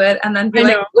them into it and then be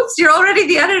like, oops, you're already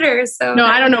the editor. So no,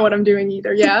 I don't know what I'm doing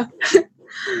either. Yeah.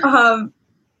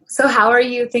 So how are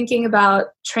you thinking about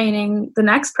training the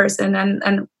next person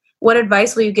and what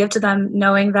advice will you give to them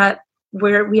knowing that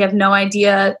we have no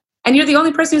idea and you're the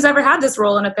only person who's ever had this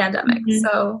role in a pandemic.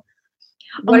 So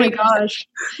oh my gosh.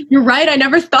 You're right. I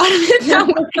never thought of it that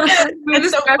way.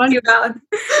 That's so funny.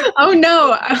 Oh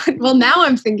no. Well, now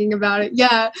I'm thinking about it.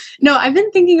 Yeah. No, I've been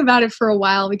thinking about it for a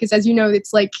while because as you know,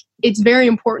 it's very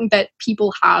important that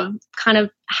people have kind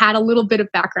of had a little bit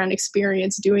of background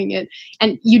experience doing it.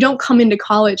 And you don't come into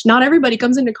college. Not everybody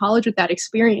comes into college with that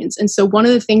experience. And so one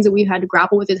of the things that we've had to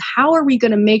grapple with is how are we going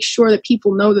to make sure that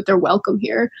people know that they're welcome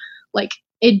here?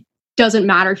 doesn't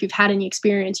matter if you've had any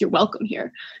experience, you're welcome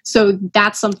here. So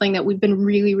that's something that we've been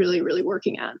really, really, really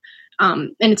working at.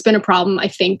 And it's been a problem, I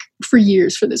think, for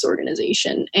years for this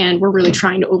organization. And we're really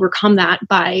trying to overcome that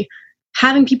by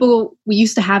having people, we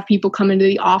used to have people come into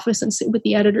the office and sit with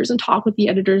the editors and talk with the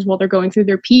editors while they're going through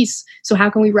their piece. So how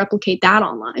can we replicate that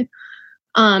online?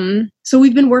 So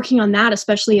we've been working on that,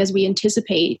 especially as we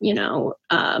anticipate,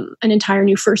 an entire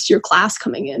new first year class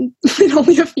coming in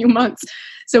only a few months.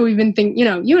 So we've been thinking,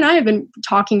 you and I have been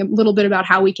talking a little bit about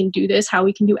how we can do this, how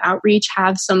we can do outreach,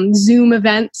 have some Zoom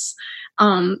events,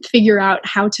 figure out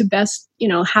how to best,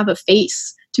 have a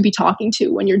face to be talking to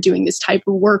when you're doing this type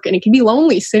of work. And it can be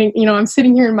lonely sitting, I'm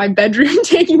sitting here in my bedroom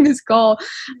taking this call.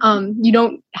 You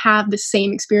don't have the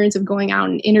same experience of going out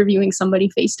and interviewing somebody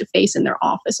face to face in their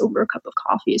office over a cup of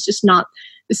coffee. It's just not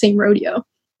the same rodeo.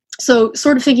 So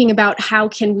sort of thinking about how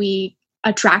can we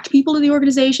attract people to the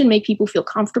organization, make people feel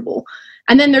comfortable.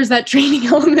 And then there's that training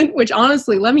element, which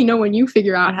honestly, let me know when you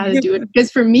figure out how to do it.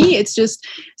 Because for me, it's just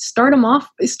start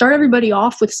everybody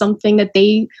off with something that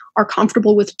they are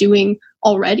comfortable with doing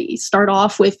already. Start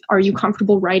off with, are you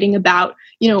comfortable writing about,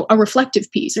 a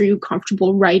reflective piece? Are you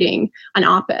comfortable writing an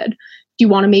op-ed? Do you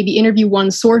want to maybe interview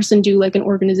one source and do like an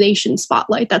organization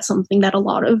spotlight? That's something that a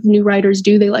lot of new writers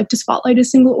do. They like to spotlight a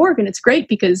single org, and it's great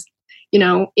because,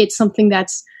 it's something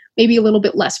that's maybe a little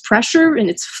bit less pressure, and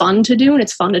it's fun to do, and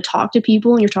it's fun to talk to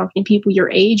people, and you're talking to people your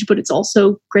age, but it's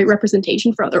also great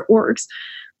representation for other orgs.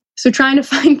 So trying to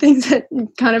find things that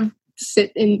kind of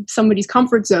sit in somebody's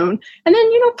comfort zone, and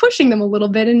then, pushing them a little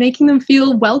bit and making them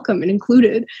feel welcome and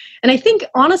included. And I think,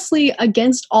 honestly,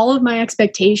 against all of my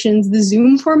expectations, the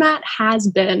Zoom format has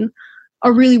been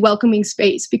a really welcoming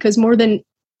space, because more than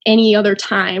any other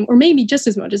time, or maybe just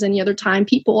as much as any other time,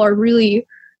 people are really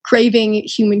craving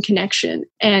human connection.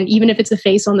 And even if it's a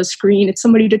face on the screen, it's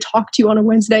somebody to talk to on a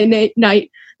Wednesday night,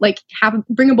 like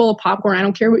bring a bowl of popcorn. I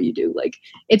don't care what you do. Like,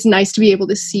 it's nice to be able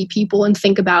to see people and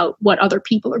think about what other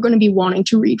people are going to be wanting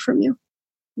to read from you.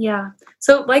 Yeah.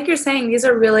 So like you're saying, these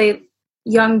are really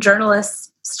young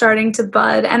journalists starting to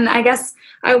bud. And I guess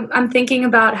I'm thinking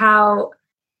about how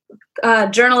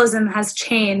journalism has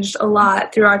changed a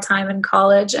lot through our time in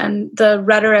college, and the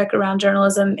rhetoric around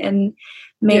journalism in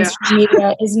mainstream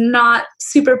media is not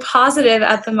super positive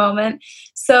at the moment.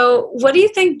 So what do you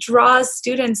think draws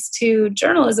students to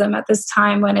journalism at this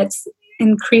time when it's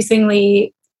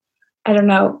increasingly,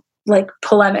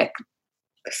 polemic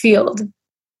field?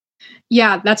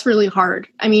 Yeah, that's really hard.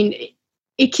 I mean,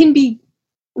 it can be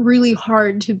really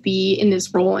hard to be in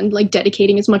this role and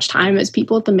dedicating as much time as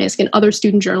people at the MISC and other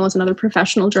student journalists and other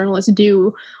professional journalists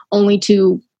do, only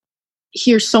to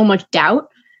hear so much doubt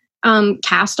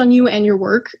cast on you and your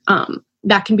work.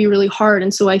 That can be really hard.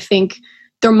 And so I think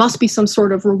there must be some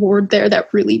sort of reward there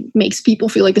that really makes people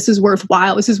feel like this is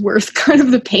worthwhile. This is worth kind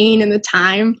of the pain and the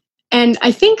time. And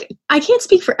I think, I can't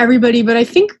speak for everybody, but I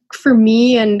think for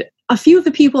me and a few of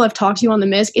the people I've talked to on the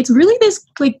MISC, it's really this,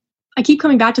 I keep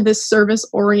coming back to this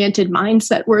service-oriented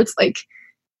mindset where it's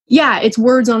it's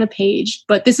words on a page,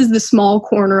 but this is the small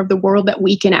corner of the world that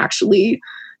we can actually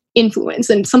influence.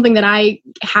 And something that I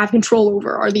have control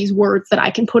over are these words that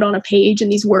I can put on a page and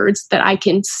these words that I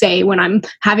can say when I'm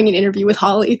having an interview with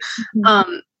Holly.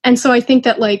 Mm-hmm. And so I think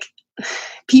that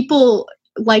people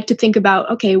like to think about,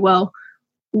 okay, well,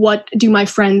 what do my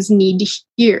friends need to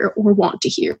hear or want to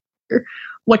hear?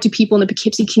 What do people in the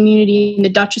Poughkeepsie community and the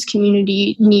Dutchess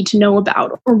community need to know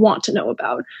about or want to know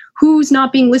about? Who's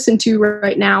not being listened to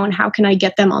right now, and how can I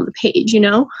get them on the page,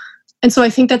 And so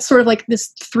I think that's sort of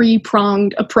this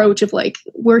three-pronged approach of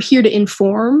we're here to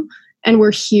inform, and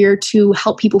we're here to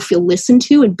help people feel listened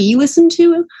to and be listened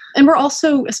to. And we're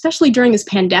also, especially during this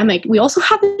pandemic, we also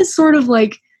have this sort of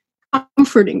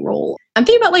comforting role. I'm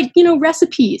thinking about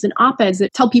recipes and op-eds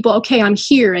that tell people, okay, I'm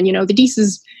here, and the Deese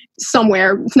is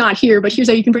somewhere, it's not here, but here's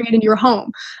how you can bring it into your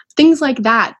home. Things like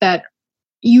that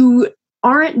you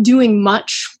aren't doing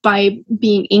much by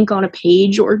being ink on a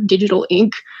page or digital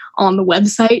ink on the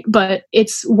website, but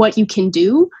it's what you can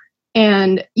do.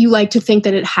 And you like to think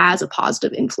that it has a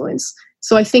positive influence.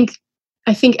 So I think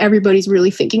everybody's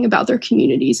really thinking about their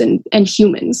communities and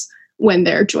humans when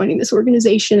they're joining this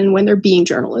organization and when they're being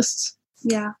journalists.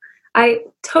 Yeah, I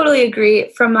totally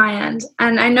agree from my end.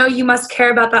 And I know you must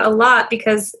care about that a lot,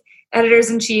 because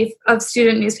editors-in-chief of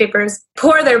student newspapers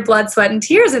pour their blood, sweat, and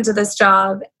tears into this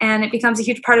job. And it becomes a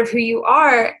huge part of who you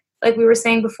are, like we were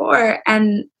saying before.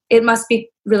 And it must be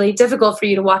really difficult for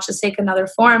you to watch this take another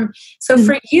form. So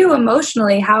for you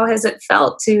emotionally, how has it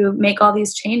felt to make all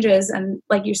these changes? And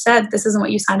like you said, this isn't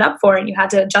what you signed up for, and you had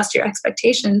to adjust your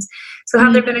expectations. So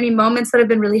have there been any moments that have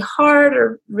been really hard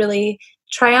or really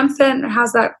triumphant?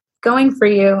 How's that going for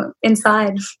you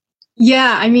inside?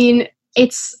 Yeah, I mean,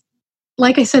 it's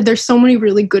like I said, there's so many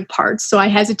really good parts, so I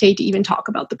hesitate to even talk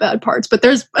about the bad parts, but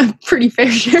there's a pretty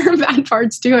fair share of bad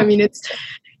parts too. I mean, it's,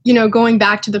 going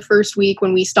back to the first week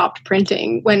when we stopped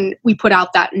printing, when we put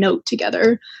out that note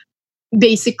together,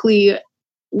 basically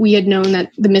we had known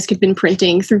that the MISC had been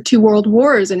printing through 2 world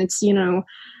wars, and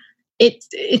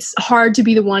it's hard to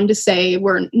be the one to say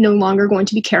we're no longer going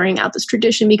to be carrying out this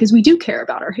tradition because we do care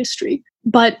about our history.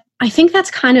 But I think that's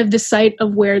kind of the site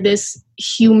of where this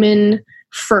human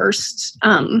first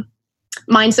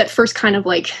mindset first kind of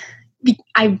like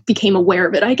I became aware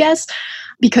of it, I guess,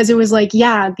 because it was like,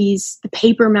 yeah, the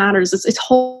paper matters. It's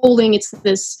holding. It's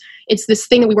this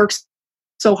thing that we work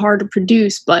so hard to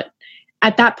produce. But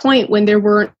at that point, when there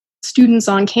weren't students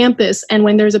on campus and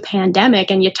when there's a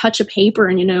pandemic and you touch a paper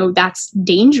and that's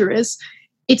dangerous,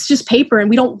 it's just paper, and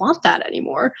we don't want that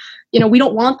anymore. We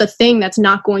don't want the thing that's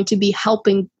not going to be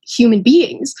helping human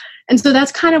beings. And so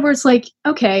that's kind of where it's like,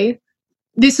 okay,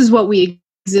 this is what we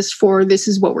exist for. This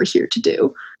is what we're here to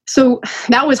do. So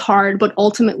that was hard, but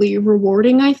ultimately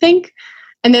rewarding, I think.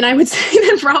 And then I would say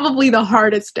that probably the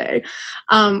hardest day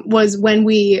was when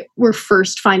we were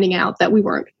first finding out that we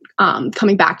weren't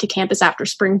coming back to campus after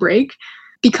spring break,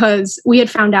 because we had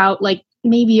found out like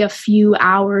maybe a few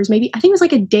hours, maybe I think it was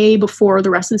like a day before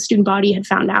the rest of the student body had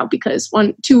found out, because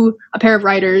a pair of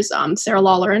writers, Sarah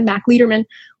Lawler and Mac Liederman,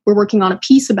 were working on a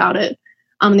piece about it.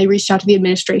 And they reached out to the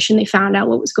administration. They found out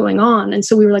what was going on. And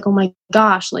so we were like, oh my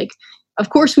gosh, like, of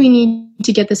course we need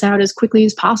to get this out as quickly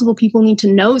as possible. People need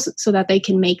to know so that they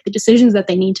can make the decisions that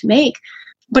they need to make.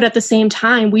 But at the same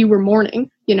time, we were mourning,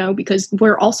 because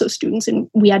we're also students, and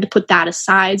we had to put that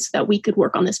aside so that we could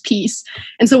work on this piece.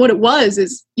 And so what it was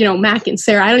is, Mac and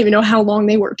Sarah, I don't even know how long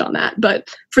they worked on that.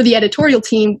 But for the editorial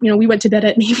team, we went to bed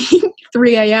at maybe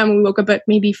 3 a.m. and we woke up at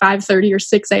maybe 5:30 or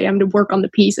 6 a.m. to work on the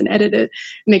piece and edit it,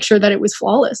 make sure that it was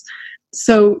flawless.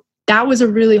 So that was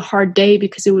a really hard day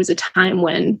because it was a time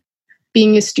when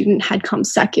being a student had come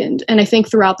second. And I think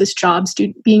throughout this job,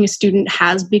 being a student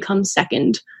has become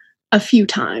second a few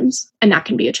times, and that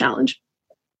can be a challenge.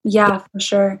 Yeah, for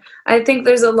sure. I think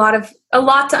there's a lot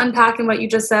to unpack in what you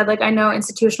just said. Like, I know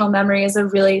institutional memory is a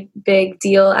really big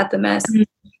deal at the MISC. Mm-hmm.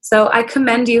 So I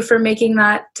commend you for making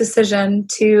that decision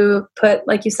to put,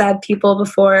 like you said, people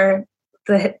before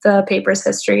the paper's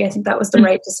history. I think that was the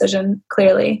right decision,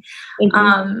 clearly.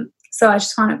 So I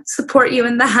just want to support you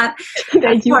in that.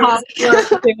 Thank you.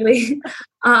 Clearly.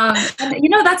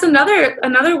 And, that's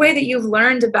another way that you've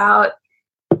learned about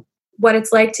what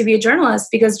it's like to be a journalist,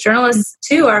 because journalists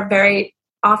too are very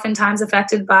oftentimes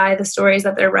affected by the stories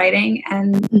that they're writing,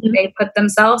 and they put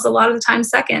themselves a lot of the time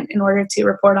second in order to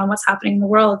report on what's happening in the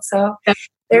world. So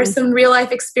there's some real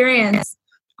life experience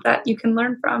that you can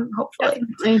learn from, hopefully.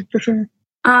 Definitely, for sure.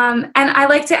 And I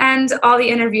like to end all the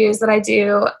interviews that I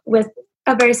do with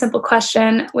a very simple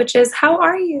question, which is, how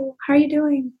are you? How are you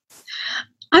doing?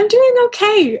 I'm doing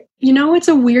okay. It's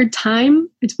a weird time.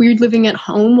 It's weird living at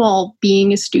home while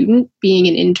being a student, being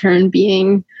an intern,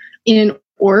 being in an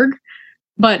org.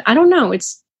 But I don't know.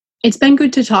 It's been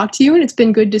good to talk to you, and it's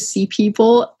been good to see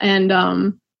people and,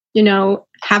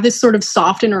 have this sort of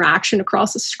soft interaction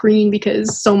across the screen,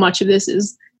 because so much of this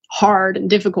is hard and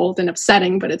difficult and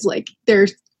upsetting. But it's like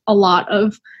there's a lot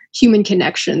of human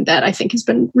connection that I think has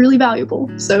been really valuable.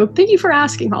 So thank you for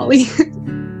asking, Holly.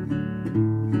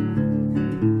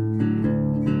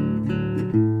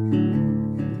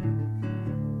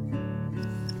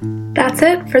 That's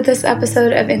it for this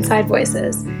episode of Inside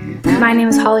Voices. My name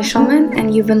is Holly Schulman,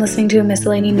 and you've been listening to a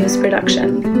Miscellany News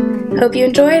production. Hope you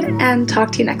enjoyed, and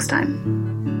talk to you next time.